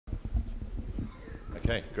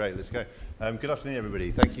Okay, great, let's go. Good afternoon,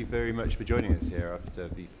 everybody. Thank you very much for joining us here after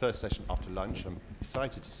the first session after lunch. I'm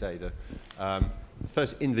excited to say that the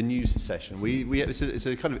first In the News session. It's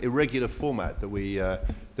a kind of irregular format that we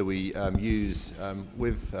use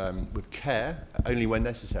with care, only when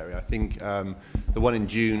necessary. I think the one in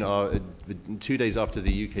June, 2 days after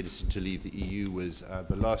the UK decided to leave the EU, was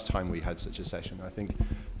the last time we had such a session. I think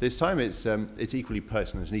this time it's equally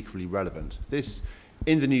pertinent and equally relevant. This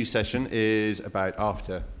In the News session is about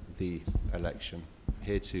after the election.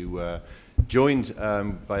 Here to joined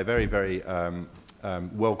by a very, very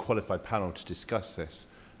well-qualified panel to discuss this.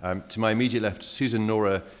 To my immediate left, Suzanne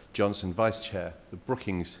Nora Johnson, Vice Chair, the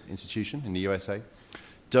Brookings Institution in the USA.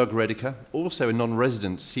 Doug Rediker, also a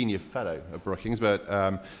non-resident senior fellow at Brookings, but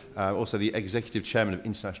also the Executive Chairman of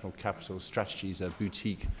International Capital Strategies, a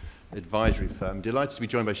boutique advisory firm. Delighted to be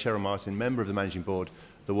joined by Cheryl Martin, member of the Managing Board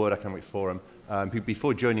of the World Economic Forum, who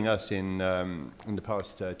before joining us in the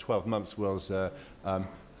past 12 months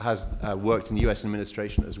has worked in the US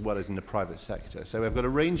administration as well as in the private sector. So we've got a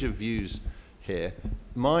range of views here.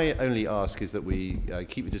 My only ask is that we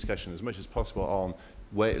keep the discussion as much as possible on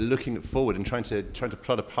looking forward and trying to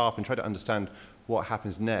plot a path and try to understand what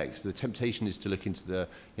happens next. The temptation is to look into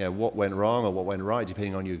what went wrong or what went right,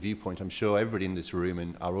 depending on your viewpoint. I'm sure everybody in this room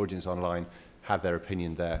and our audience online have their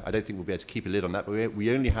opinion there. I don't think we'll be able to keep a lid on that, but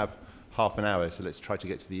we only have half an hour, so let's try to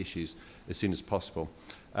get to the issues as soon as possible.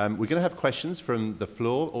 We're going to have questions from the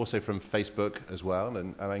floor, also from Facebook as well,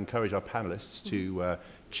 and I encourage our panelists to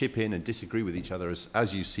chip in and disagree with each other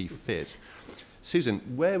as you see fit. Susan,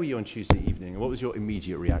 where were you on Tuesday evening, and what was your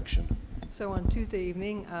immediate reaction? So on Tuesday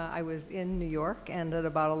evening, I was in New York, and at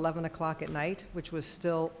about 11 o'clock at night, which was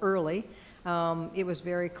still early, it was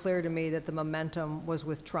very clear to me that the momentum was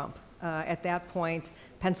with Trump. At that point,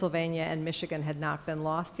 Pennsylvania and Michigan had not been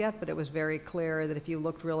lost yet, but it was very clear that if you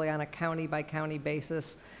looked really on a county-by-county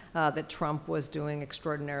basis, that Trump was doing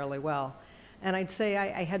extraordinarily well. And I'd say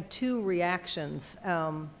I had two reactions,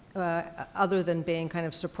 other than being kind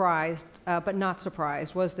of surprised, but not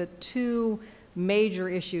surprised, was that two major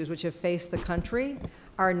issues which have faced the country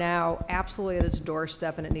are now absolutely at its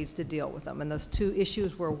doorstep, and it needs to deal with them. And those two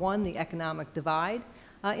issues were, one, the economic divide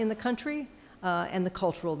in the country, and the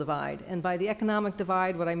cultural divide. And by the economic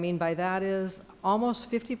divide, what I mean by that is almost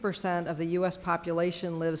 50% of the US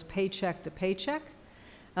population lives paycheck to paycheck.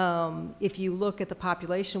 If you look at the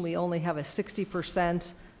population, we only have a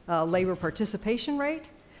 60% labor participation rate.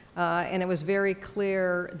 And it was very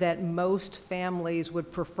clear that most families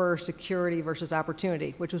would prefer security versus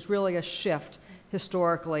opportunity, which was really a shift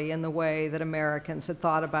historically in the way that Americans had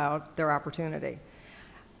thought about their opportunity.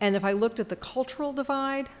 And if I looked at the cultural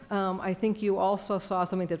divide, I think you also saw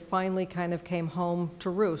something that finally kind of came home to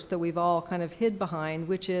roost, that we've all kind of hid behind,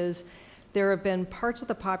 which is there have been parts of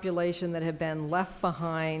the population that have been left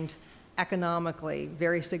behind economically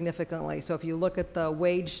very significantly. So if you look at the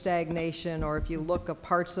wage stagnation, or if you look at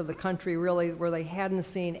parts of the country really where they hadn't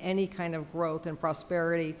seen any kind of growth and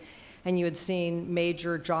prosperity, and you had seen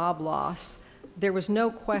major job loss, there was no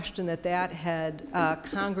question that that had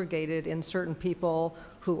congregated in certain people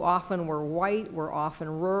who often were white, were often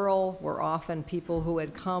rural, were often people who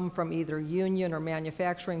had come from either union or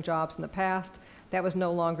manufacturing jobs in the past. That was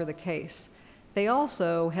no longer the case. They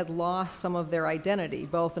also had lost some of their identity,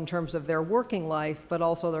 both in terms of their working life, but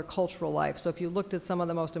also their cultural life. So if you looked at some of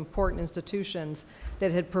the most important institutions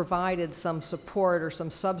that had provided some support or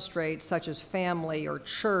some substrate, such as family or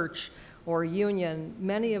church or union,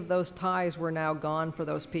 many of those ties were now gone for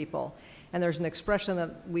those people. And there's an expression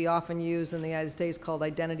that we often use in the United States called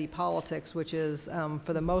identity politics, which is,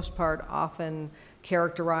 for the most part, often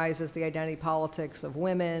characterizes the identity politics of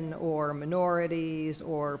women or minorities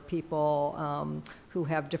or people who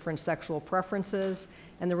have different sexual preferences.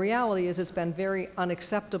 And the reality is it's been very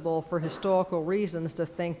unacceptable for historical reasons to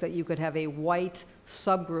think that you could have a white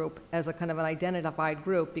subgroup as a kind of an identified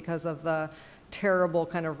group because of the terrible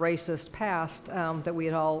kind of racist past that we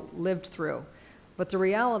had all lived through. But the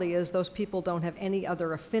reality is those people don't have any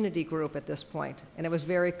other affinity group at this point. And it was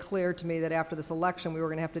very clear to me that after this election, we were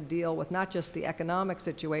going to have to deal with not just the economic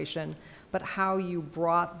situation, but how you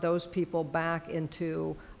brought those people back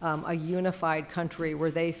into a unified country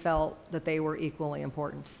where they felt that they were equally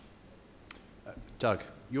important. Doug,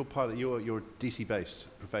 you're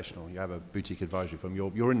DC-based professional. You have a boutique advisory firm.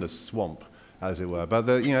 You're in the swamp, as it were. But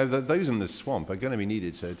those in the swamp are going to be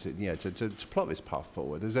needed to plot this path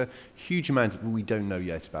forward. There's a huge amount we don't know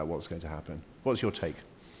yet about what's going to happen. What's your take?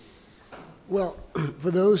 Well,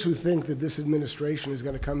 for those who think that this administration is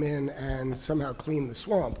going to come in and somehow clean the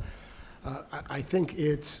swamp, I think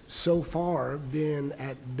it's so far been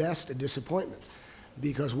at best a disappointment.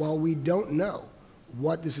 Because while we don't know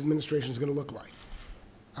what this administration is going to look like.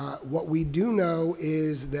 What we do know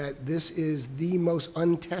is that this is the most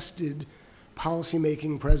untested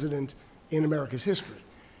policymaking president in America's history.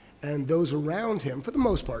 And those around him, for the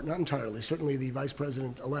most part, not entirely, certainly the Vice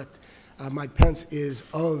President-elect Mike Pence is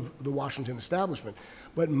of the Washington establishment,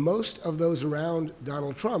 but most of those around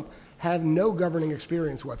Donald Trump have no governing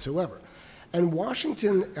experience whatsoever. And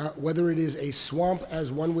Washington, whether it is a swamp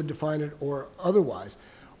as one would define it or otherwise,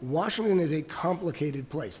 Washington is a complicated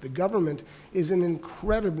place. The government is an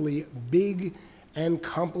incredibly big and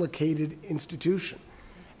complicated institution.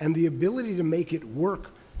 And the ability to make it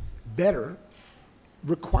work better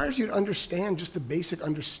requires you to understand just the basic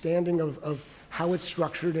understanding of how it's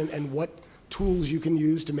structured and what tools you can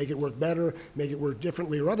use to make it work better, make it work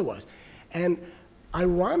differently or otherwise. And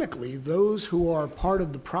ironically, those who are part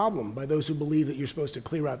of the problem, by those who believe that you're supposed to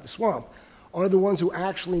clear out the swamp, are the ones who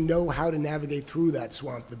actually know how to navigate through that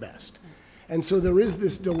swamp the best. And so there is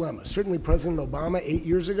this dilemma. Certainly President Obama 8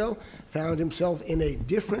 years ago found himself in a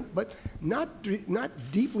different but not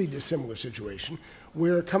deeply dissimilar situation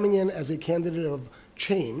where coming in as a candidate of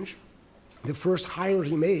change, the first hire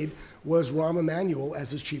he made was Rahm Emanuel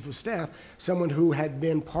as his chief of staff, someone who had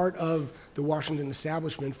been part of the Washington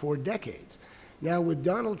establishment for decades. Now with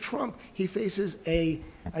Donald Trump, he faces an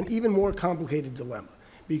even more complicated dilemma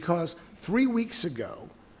because 3 weeks ago,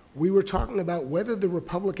 we were talking about whether the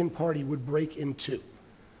Republican Party would break in two.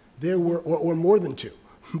 There were, or more than two,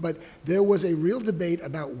 but there was a real debate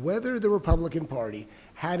about whether the Republican Party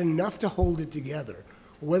had enough to hold it together,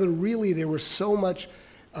 or whether really there was so much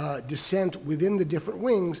dissent within the different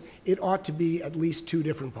wings, it ought to be at least two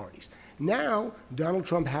different parties. Now, Donald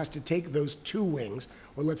Trump has to take those two wings,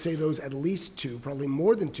 or let's say those at least two, probably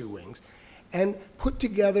more than two wings, and put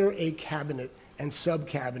together a cabinet and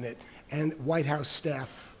sub-cabinet and White House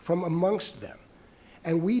staff from amongst them.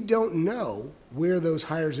 And we don't know where those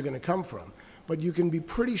hires are going to come from, but you can be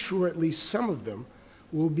pretty sure at least some of them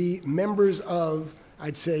will be members of,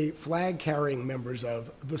 I'd say, flag-carrying members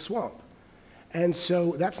of the swamp. And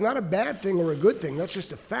so that's not a bad thing or a good thing, that's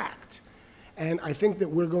just a fact. And I think that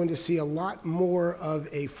we're going to see a lot more of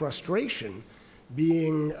a frustration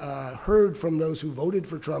being heard from those who voted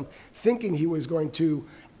for Trump, thinking he was going to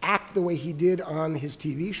act the way he did on his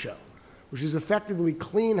TV show, which is effectively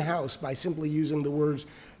clean house by simply using the words,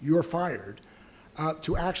 "you're fired,"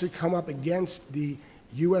 to actually come up against the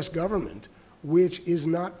US government, which is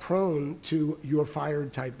not prone to "you're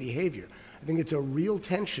fired" type behavior. I think it's a real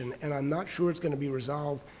tension, and I'm not sure it's going to be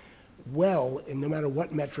resolved well, no matter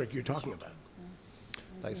what metric you're talking about.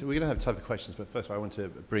 Thanks. So we're going to have time for questions, but first I want to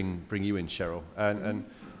bring you in, Cheryl. And I'm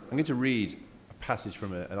going to read a passage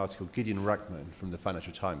from an article Gideon Rachman from the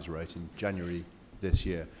Financial Times wrote in January this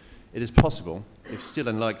year. It is possible, if still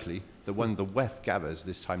unlikely, that when the WEF gathers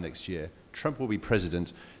this time next year, Trump will be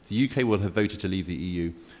president, the UK will have voted to leave the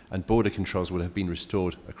EU, and border controls will have been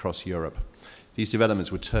restored across Europe. These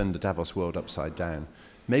developments would turn the Davos world upside down.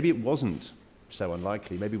 Maybe it wasn't so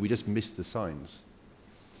unlikely. Maybe we just missed the signs.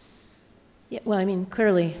 Yeah, well, I mean,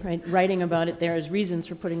 clearly, right, writing about it, there is reasons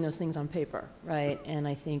for putting those things on paper, right? And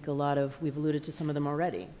I think we've alluded to some of them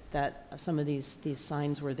already, that some of these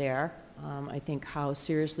signs were there. I think how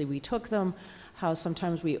seriously we took them, how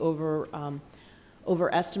sometimes we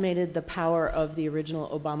overestimated the power of the original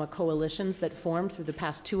Obama coalitions that formed through the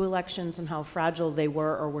past two elections and how fragile they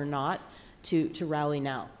were or were not to rally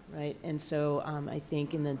now, right? And so I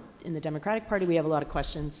think in the Democratic Party, we have a lot of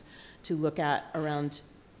questions to look at around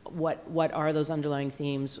what are those underlying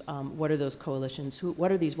themes, what are those coalitions,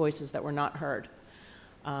 what are these voices that were not heard?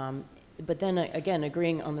 But then again,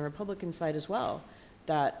 agreeing on the Republican side as well,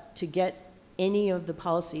 that to get any of the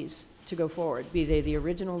policies to go forward, be they the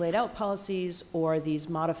original laid out policies or these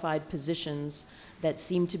modified positions that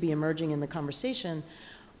seem to be emerging in the conversation,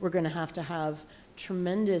 we're going to have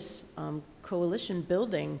tremendous coalition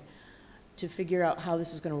building to figure out how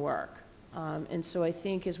this is going to work. And so I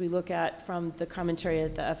think as we look at from the commentary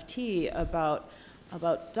at the FT about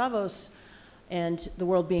Davos and the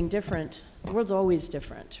world being different, the world's always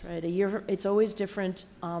different, right? It's always different,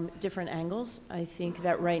 different angles. I think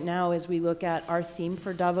that right now, as we look at our theme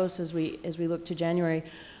for Davos, as we look to January,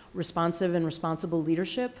 responsive and responsible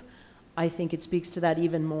leadership, I think it speaks to that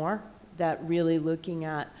even more, that really looking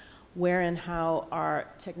at where and how our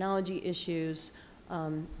technology issues,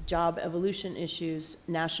 job evolution issues,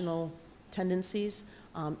 national tendencies,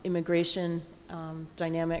 immigration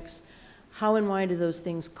dynamics, how and why do those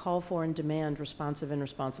things call for and demand responsive and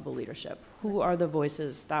responsible leadership? Who are the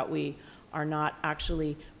voices that we are not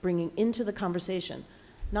actually bringing into the conversation?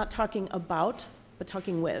 Not talking about, but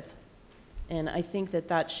talking with. And I think that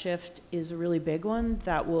that shift is a really big one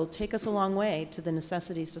that will take us a long way to the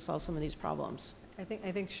necessities to solve some of these problems. I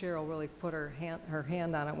think Cheryl really put her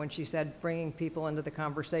hand on it when she said bringing people into the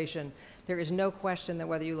conversation. There is no question that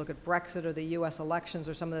whether you look at Brexit or the U.S. elections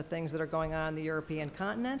or some of the things that are going on in the European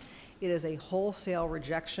continent, it is a wholesale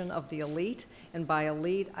rejection of the elite. And by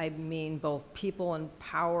elite, I mean both people in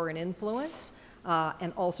power and influence,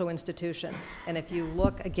 and also institutions. And if you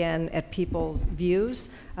look again at people's views,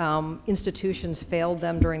 institutions failed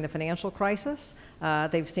them during the financial crisis.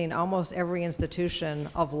 They've seen almost every institution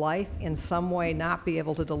of life in some way not be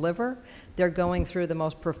able to deliver. They're going through the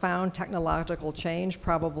most profound technological change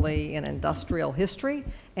probably in industrial history,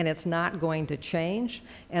 and it's not going to change.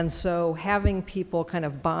 And so having people kind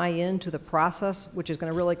of buy into the process, which is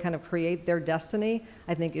going to really kind of create their destiny,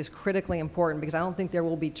 I think is critically important, because I don't think there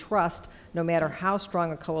will be trust no matter how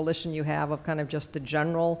strong a coalition you have of kind of just the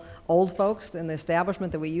general old folks in the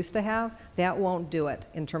establishment that we used to have. That won't do it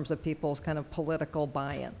in terms of people's kind of political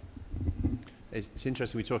buy-in. It's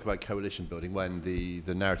interesting we talk about coalition building when the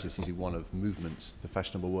narrative seems to be one of movements, the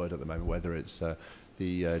fashionable word at the moment, whether it's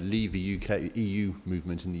the Leave the UK, EU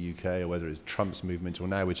movement in the UK, or whether it's Trump's movement, or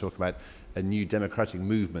now we're talking about a new democratic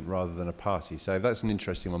movement rather than a party. So that's an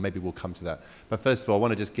interesting one. Maybe we'll come to that. But first of all, I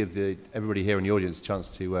want to just give everybody here in the audience a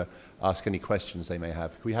chance to ask any questions they may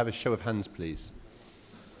have. Can we have a show of hands, please?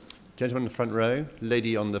 Gentleman in the front row,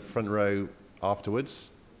 lady on the front row afterwards.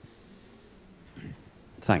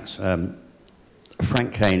 Thanks.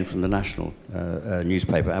 Frank Cann from the national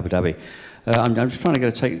newspaper, Abu Dhabi. I'm just trying to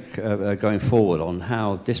get a take going forward on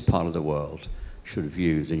how this part of the world should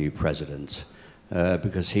view the new president,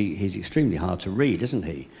 because he's extremely hard to read, isn't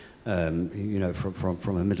he? You know,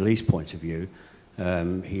 from a Middle East point of view.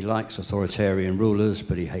 He likes authoritarian rulers,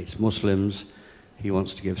 but he hates Muslims. He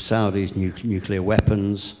wants to give Saudis nuclear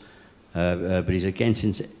weapons, but he's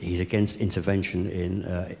against intervention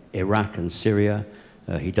in Iraq and Syria.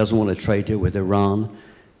 He doesn't want a trade deal with Iran.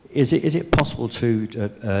 Is it possible to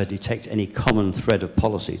detect any common thread of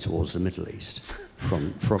policy towards the Middle East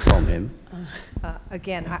from him?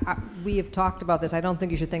 Again, we have talked about this. I don't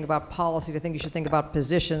think you should think about policies. I think you should think about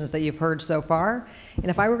positions that you've heard so far. And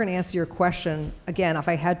if I were going to answer your question, again, if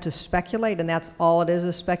I had to speculate, and that's all it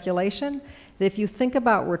is speculation, that if you think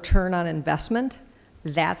about return on investment,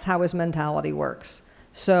 that's how his mentality works.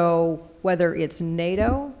 So whether it's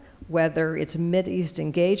NATO, whether it's Mideast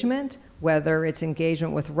engagement, whether it's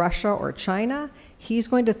engagement with Russia or China, he's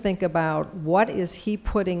going to think about what is he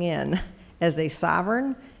putting in as a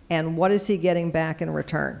sovereign and what is he getting back in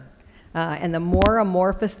return. And the more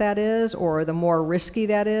amorphous that is, or the more risky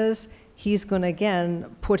that is, he's going to,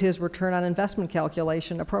 again, put his return on investment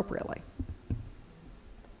calculation appropriately.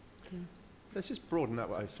 Let's just broaden that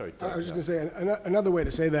way. Sorry, I was just going to say, another way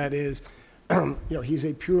to say that is, you know, he's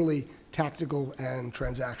a purely tactical and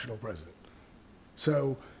transactional president.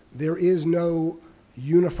 So there is no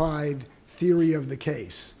unified theory of the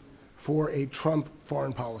case for a Trump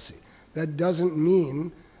foreign policy. That doesn't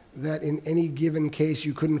mean that in any given case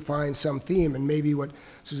you couldn't find some theme, and maybe what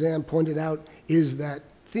Suzanne pointed out is that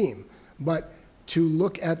theme. But to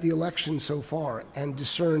look at the election so far and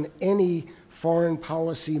discern any foreign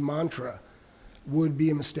policy mantra would be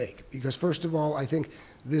a mistake. Because first of all, I think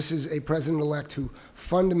this is a president-elect who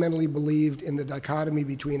fundamentally believed in the dichotomy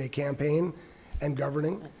between a campaign and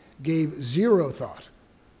governing, gave zero thought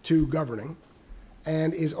to governing,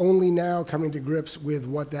 and is only now coming to grips with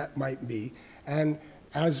what that might be. And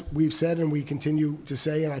as we've said and we continue to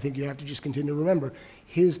say, and I think you have to just continue to remember,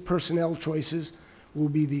 his personnel choices will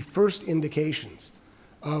be the first indications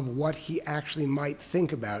of what he actually might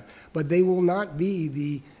think about, but they will not be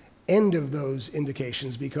the end of those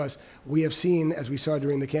indications, because we have seen, as we saw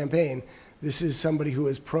during the campaign, this is somebody who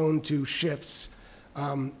is prone to shifts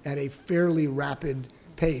at a fairly rapid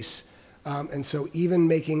pace. And so even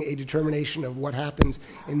making a determination of what happens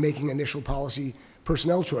in making initial policy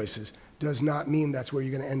personnel choices does not mean that's where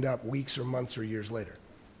you're going to end up weeks or months or years later.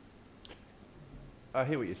 I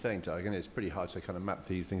hear what you're saying, Doug, and it's pretty hard to kind of map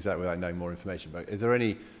these things out without knowing more information. But is there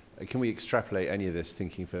any, can we extrapolate any of this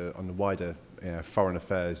thinking on the wider foreign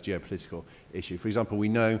affairs, geopolitical issue? For example, we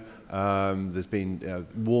know there's been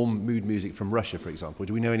warm mood music from Russia, for example.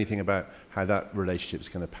 Do we know anything about how that relationship is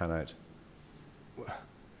going to pan out?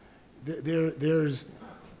 There's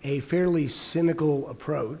a fairly cynical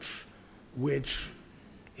approach, which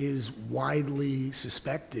is widely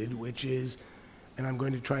suspected, which is, and I'm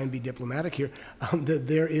going to try and be diplomatic here, that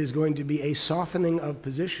there is going to be a softening of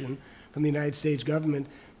position from the United States government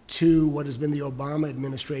to what has been the Obama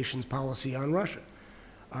administration's policy on Russia.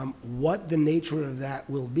 What the nature of that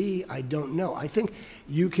will be, I don't know. I think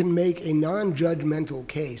you can make a non-judgmental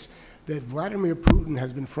case that Vladimir Putin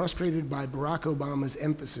has been frustrated by Barack Obama's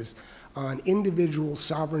emphasis on individual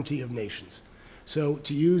sovereignty of nations. So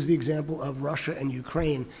to use the example of Russia and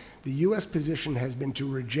Ukraine, the U.S. position has been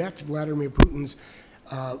to reject Vladimir Putin's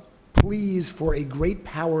pleas for a great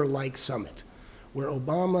power-like summit, where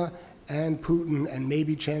Obama and Putin and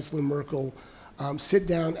maybe Chancellor Merkel sit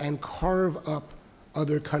down and carve up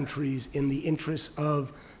other countries in the interests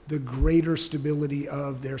of the greater stability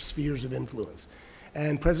of their spheres of influence.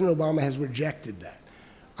 And President Obama has rejected that.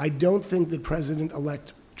 I don't think that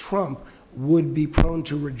President-elect Trump would be prone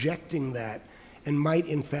to rejecting that and might,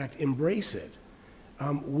 in fact, embrace it,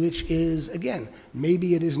 which is, again,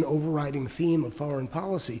 maybe it is an overriding theme of foreign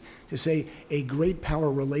policy to say a great power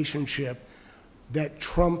relationship that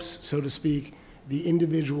trumps, so to speak, the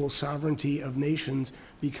individual sovereignty of nations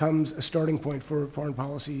becomes a starting point for foreign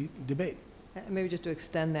policy debate. Maybe just to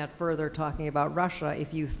extend that further, talking about Russia,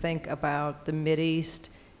 if you think about the Mideast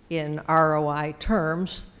in ROI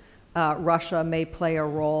terms, Russia may play a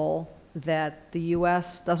role that the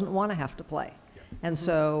U.S. doesn't want to have to play. And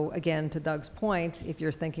so, again, to Doug's point, if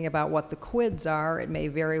you're thinking about what the quids are, it may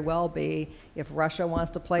very well be if Russia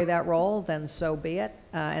wants to play that role, then so be it,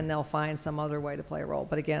 and they'll find some other way to play a role.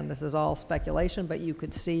 But again, this is all speculation, but you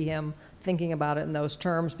could see him thinking about it in those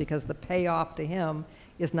terms because the payoff to him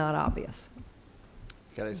is not obvious.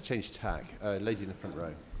 Okay, let's change tack. Lady in the front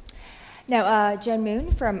row. Now, John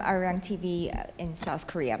Moon from Arirang TV in South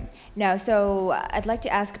Korea. Now, so I'd like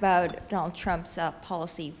to ask about Donald Trump's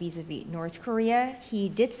policy vis-a-vis North Korea. He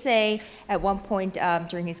did say at one point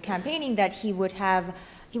during his campaigning that he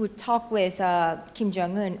would talk with Kim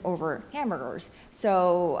Jong-un over hamburgers.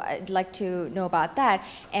 So I'd like to know about that.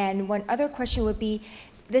 And one other question would be,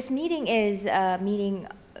 this meeting is a meeting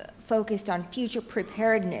focused on future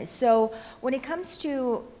preparedness. So when it comes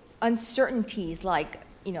to uncertainties like,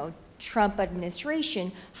 Trump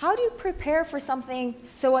administration, how do you prepare for something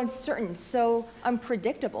so uncertain, so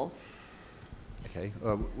unpredictable? Okay,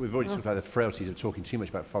 we've already talked about the frailties of talking too much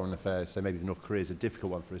about foreign affairs, so maybe North Korea is a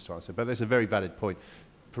difficult one for us to answer, but that's a very valid point.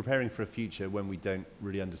 Preparing for a future when we don't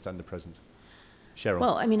really understand the present. Cheryl.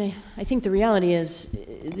 Well, I think the reality is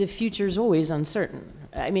the future is always uncertain.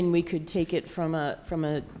 We could take it from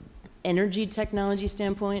a energy technology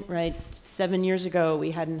standpoint, right? 7 years ago, we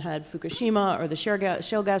hadn't had Fukushima or the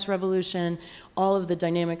shale gas revolution, all of the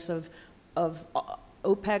dynamics of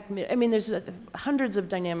OPEC. There's hundreds of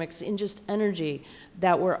dynamics in just energy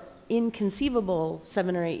that were inconceivable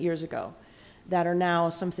 7 or 8 years ago that are now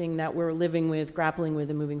something that we're living with, grappling with,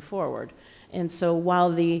 and moving forward. And so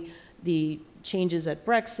while the changes at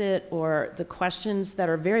Brexit or the questions that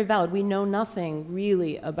are very valid, we know nothing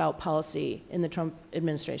really about policy in the Trump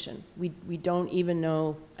administration. We don't even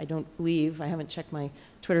know, I don't believe, I haven't checked my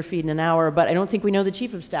Twitter feed in an hour, but I don't think we know the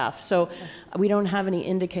chief of staff. So we don't have any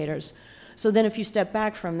indicators. So then if you step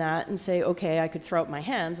back from that and say, okay, I could throw up my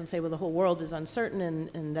hands and say, well, the whole world is uncertain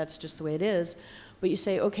and that's just the way it is. But you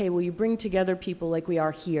say, okay, well, you bring together people like we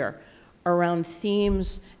are here around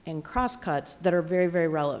themes and crosscuts that are very, very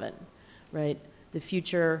relevant. Right? The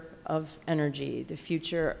future of energy, the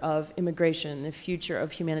future of immigration, the future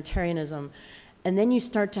of humanitarianism. And then you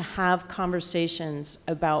start to have conversations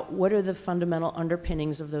about what are the fundamental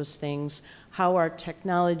underpinnings of those things, how are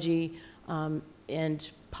technology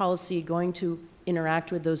and policy going to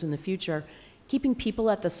interact with those in the future, keeping people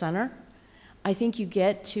at the center. I think you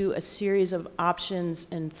get to a series of options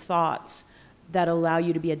and thoughts that allow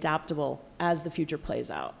you to be adaptable as the future plays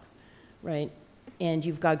out, right? And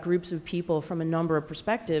you've got groups of people from a number of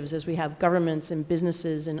perspectives as we have governments and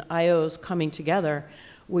businesses and IOs coming together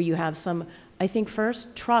where you have some, I think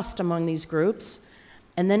first, trust among these groups.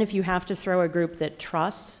 And then if you have to throw a group that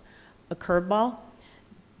trusts a curveball,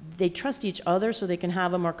 they trust each other so they can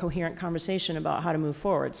have a more coherent conversation about how to move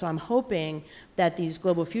forward. So I'm hoping that these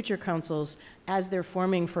Global Future Councils, as they're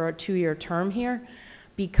forming for a 2-year term here,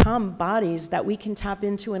 become bodies that we can tap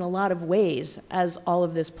into in a lot of ways as all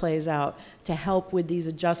of this plays out to help with these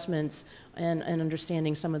adjustments and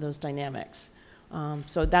understanding some of those dynamics.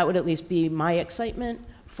 So that would at least be my excitement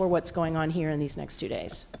for what's going on here in these next 2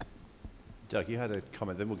 days. Doug, you had a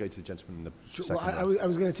comment, then we'll go to the gentleman in the Sure, second well, row. I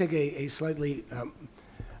was going to take a slightly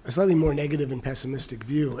more negative and pessimistic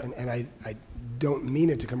view, and I don't mean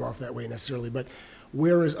it to come off that way necessarily, but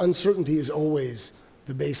whereas uncertainty is always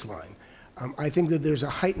the baseline, I think that there's a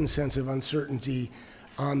heightened sense of uncertainty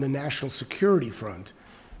on the national security front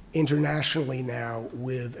internationally now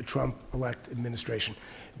with a Trump-elect administration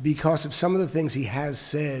because of some of the things he has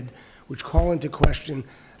said which call into question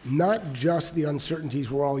not just the uncertainties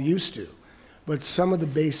we're all used to, but some of the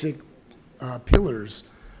basic pillars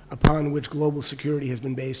upon which global security has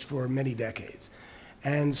been based for many decades.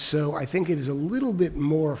 And so I think it is a little bit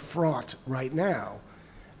more fraught right now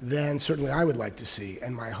than certainly I would like to see.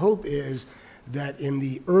 And my hope is that in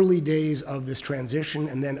the early days of this transition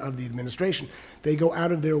and then of the administration, they go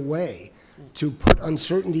out of their way to put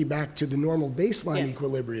uncertainty back to the normal baseline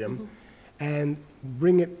equilibrium and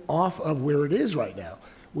bring it off of where it is right now,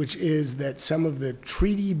 which is that some of the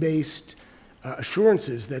treaty-based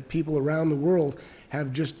assurances that people around the world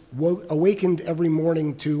have just awakened every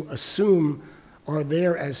morning to assume are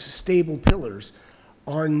there as stable pillars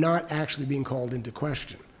are not actually being called into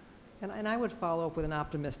question. And I would follow up with an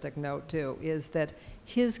optimistic note, too, is that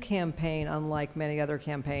his campaign, unlike many other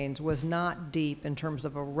campaigns, was not deep in terms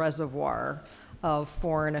of a reservoir of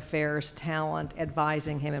foreign affairs talent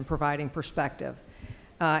advising him and providing perspective.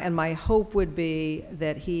 And my hope would be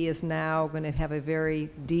that he is now going to have a very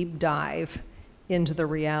deep dive into the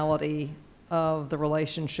reality of the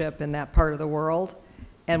relationship in that part of the world,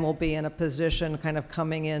 and will be in a position kind of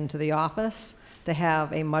coming into the office to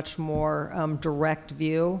have a much more direct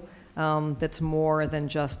view that's more than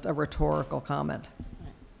just a rhetorical comment.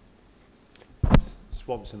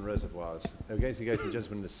 Swamps and reservoirs. We're going to go to the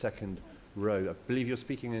gentleman in the second row. I believe you're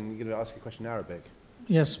speaking and you're going to ask a question in Arabic.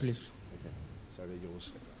 Yes, please. Okay. Sorry,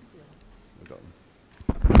 yours. We've got them.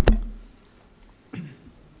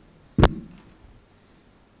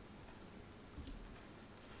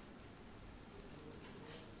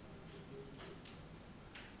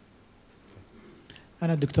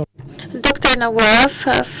 أنا الدكتور Dr. Nawaf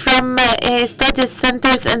from Studies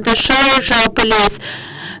Centers in the Sharjah Police.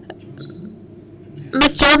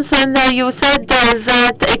 Ms. Johnson, you said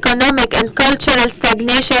that economic and cultural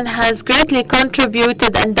stagnation has greatly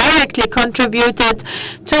contributed and directly contributed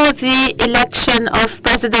to the election of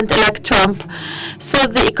President-elect Trump. So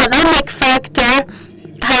the economic factor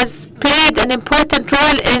has played an important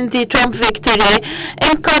role in the Trump victory.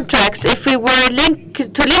 In contrast, if we were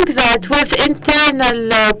to link that with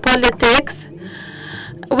internal politics,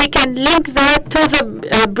 we can link that to the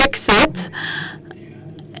Brexit,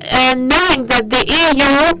 and knowing that the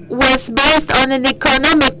EU was based on an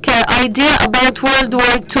economic idea about World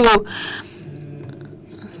War II.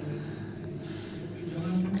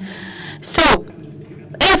 So,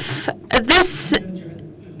 if this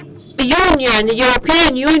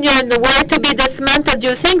European Union were to be dismantled, do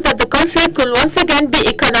you think that the conflict will once again be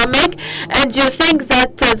economic? And do you think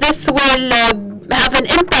that this will have an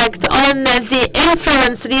impact on the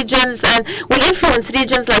influence regions and will influence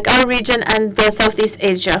regions like our region and Southeast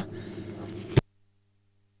Asia?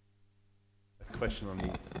 Question on the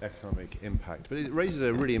economic impact, but it raises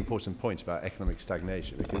a really important point about economic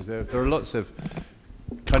stagnation, because there are lots of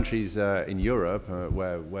countries in Europe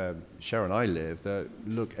where Cheryl and I live that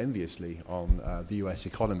look enviously on the US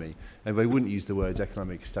economy, and they wouldn't use the words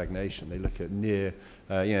economic stagnation. They look at near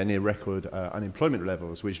record unemployment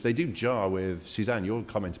levels, which they do jar with, Suzanne, your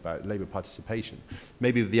comment about labour participation.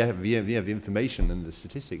 Maybe the information and the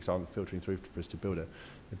statistics aren't filtering through for us to build a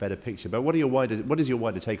better picture. But what is your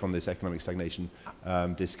wider take on this economic stagnation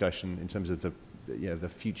discussion in terms of the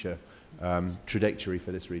future trajectory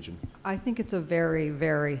for this region? I think it's a very,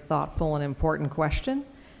 very thoughtful and important question,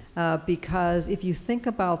 because if you think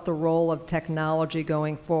about the role of technology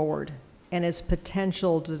going forward and its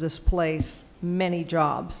potential to displace many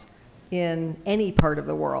jobs in any part of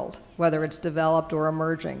the world, whether it's developed or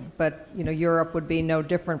emerging, but Europe would be no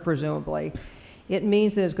different presumably, it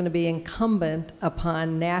means that it's going to be incumbent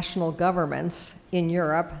upon national governments in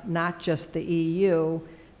Europe, not just the EU,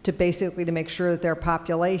 to make sure that their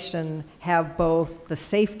population have both the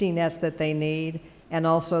safety nets that they need and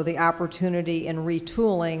also the opportunity in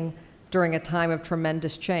retooling during a time of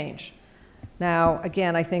tremendous change. Now,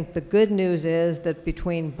 again, I think the good news is that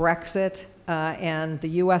between Brexit and the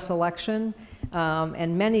US election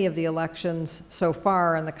and many of the elections so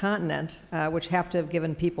far on the continent, which have to have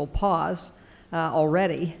given people pause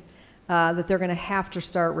already, that they're going to have to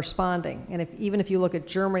start responding. And even if you look at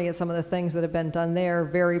Germany at some of the things that have been done there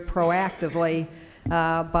very proactively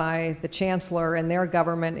by the chancellor and their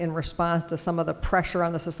government in response to some of the pressure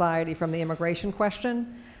on the society from the immigration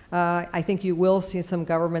question, I think you will see some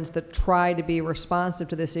governments that try to be responsive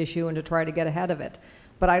to this issue and to try to get ahead of it.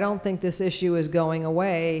 But I don't think this issue is going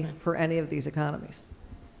away for any of these economies.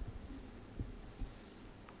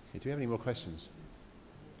 Okay, do we have any more questions?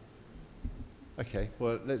 Okay,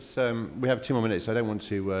 well, let's, we have 2 more minutes. I don't want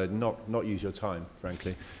to not use your time,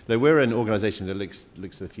 frankly. Now, we're an organization that looks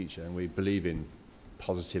to the future, and we believe in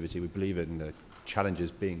positivity. We believe in the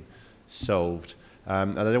challenges being solved.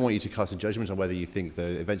 And I don't want you to cast a judgment on whether you think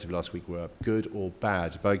the events of last week were good or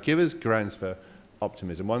bad, but give us grounds for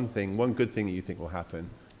optimism. One good thing that you think will happen.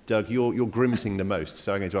 Doug, you're grimacing the most,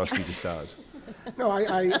 so I'm going to ask you to start. No,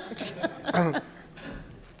 I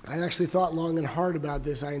actually thought long and hard about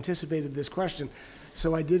this. I anticipated this question.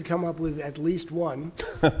 So I did come up with at least one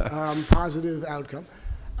positive outcome.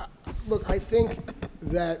 Look, I think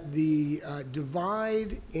that the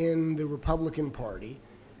divide in the Republican Party,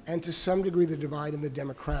 and to some degree the divide in the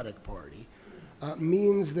Democratic Party,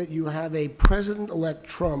 means that you have a President-elect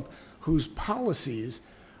Trump whose policies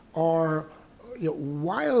are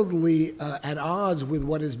wildly at odds with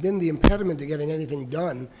what has been the impediment to getting anything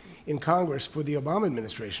done in Congress for the Obama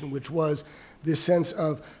administration, which was this sense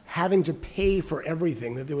of having to pay for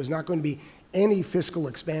everything, that there was not going to be any fiscal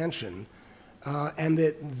expansion, and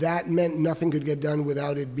that meant nothing could get done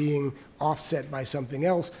without it being offset by something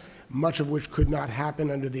else, much of which could not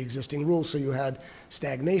happen under the existing rules, so you had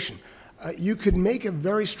stagnation. You could make a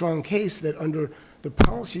very strong case that under the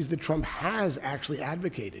policies that Trump has actually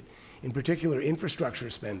advocated, in particular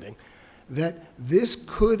infrastructure spending, that this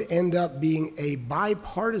could end up being a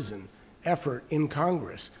bipartisan effort in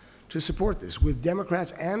Congress to support this, with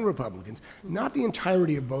Democrats and Republicans, not the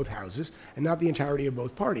entirety of both houses and not the entirety of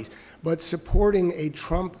both parties, but supporting a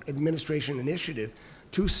Trump administration initiative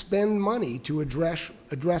to spend money to address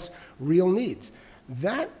real needs.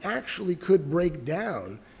 That actually could break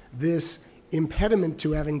down this impediment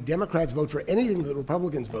to having Democrats vote for anything that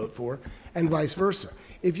Republicans vote for, and vice versa.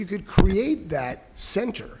 If you could create that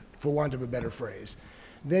center, for want of a better phrase,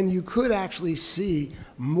 then you could actually see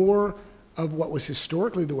more of what was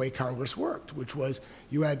historically the way Congress worked, which was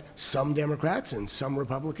you had some Democrats and some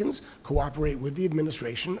Republicans cooperate with the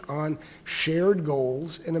administration on shared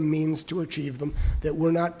goals and a means to achieve them that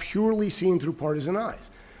were not purely seen through partisan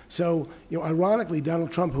eyes. So, ironically,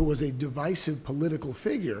 Donald Trump, who was a divisive political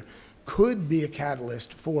figure, could be a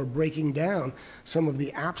catalyst for breaking down some of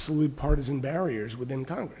the absolute partisan barriers within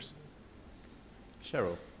Congress.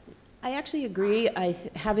 Cheryl. I actually agree.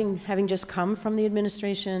 Having just come from the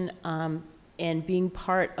administration and being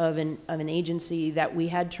part of an agency that we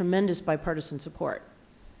had tremendous bipartisan support,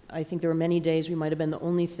 I think there were many days we might have been the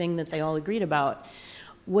only thing that they all agreed about,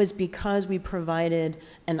 was because we provided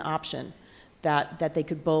an option that they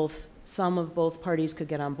could some of both parties could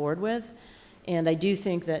get on board with. And I do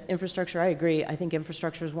think that infrastructure, I agree, I think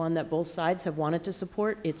infrastructure is one that both sides have wanted to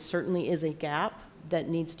support. It certainly is a gap that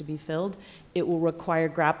needs to be filled. It will require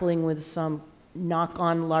grappling with some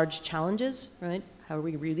knock-on large challenges, right? How are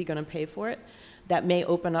we really going to pay for it? That may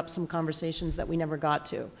open up some conversations that we never got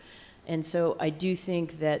to. And so I do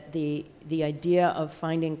think that the idea of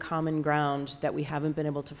finding common ground that we haven't been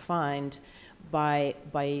able to find by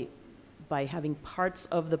having parts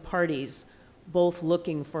of the parties both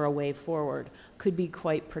looking for a way forward could be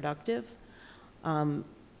quite productive.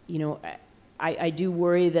 I do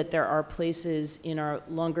worry that there are places in our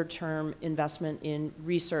longer term investment in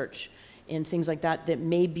research and things like that that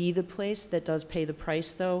may be the place that does pay the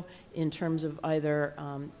price, though, in terms of either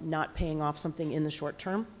not paying off something in the short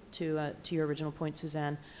term, to your original point,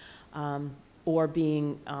 Suzanne, or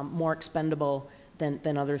being more expendable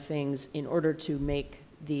than other things in order to make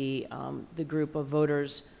the group of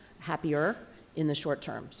voters happier in the short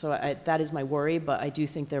term. So that is my worry, but I do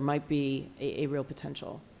think there might be a real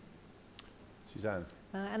potential. Suzanne.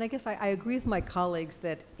 And I guess I agree with my colleagues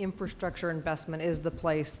that infrastructure investment is the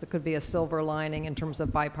place that could be a silver lining in terms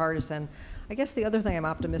of bipartisan. I guess the other thing I'm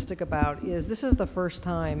optimistic about is this is the first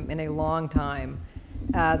time in a long time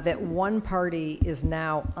that one party is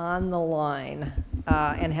now on the line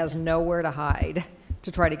and has nowhere to hide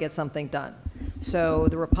to try to get something done. So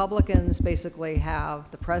the Republicans basically have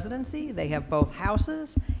the presidency, they have both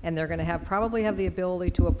houses, and they're going to probably have the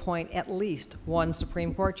ability to appoint at least one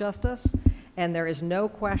Supreme Court justice. And there is no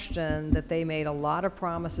question that they made a lot of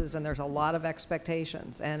promises and there's a lot of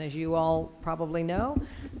expectations. And as you all probably know,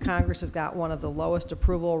 Congress has got one of the lowest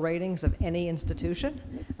approval ratings of any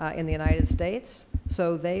institution in the United States.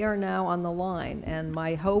 So they are now on the line. And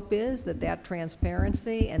my hope is that that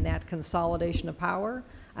transparency and that consolidation of power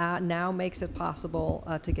now makes it possible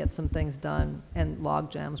to get some things done and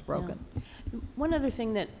log jams broken. Yeah. One other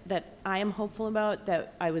thing that I am hopeful about,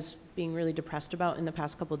 that I was being really depressed about in the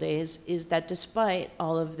past couple of days, is that despite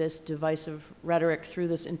all of this divisive rhetoric through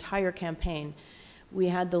this entire campaign, we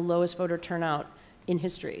had the lowest voter turnout in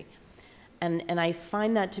history. And I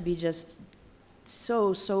find that to be just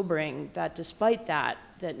so sobering, that despite that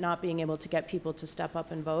not being able to get people to step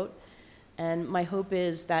up and vote. And my hope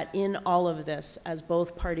is that in all of this, as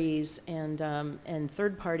both parties and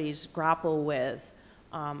third parties grapple with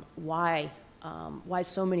why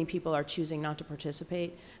so many people are choosing not to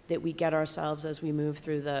participate, that we get ourselves, as we move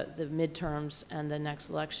through the midterms and the next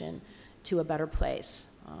election, to a better place.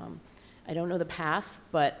 I don't know the path,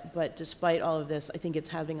 but despite all of this, I think it's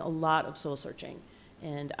having a lot of soul searching.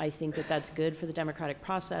 And I think that that's good for the democratic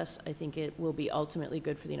process. I think it will be ultimately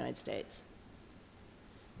good for the United States.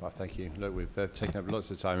 Well, thank you. Look, we've taken up lots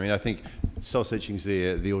of time. I mean, I think soul searching is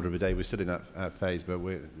the order of the day. We're still in that phase, but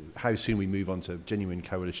how soon we move on to genuine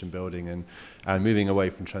coalition building and moving away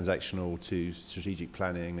from transactional to strategic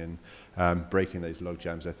planning and breaking those log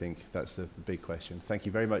jams, I think that's the big question. Thank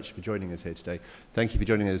you very much for joining us here today. Thank you for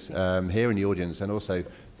joining us here in the audience, and also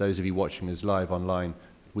those of you watching us live online,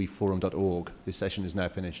 weforum.org. This session is now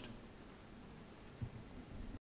finished.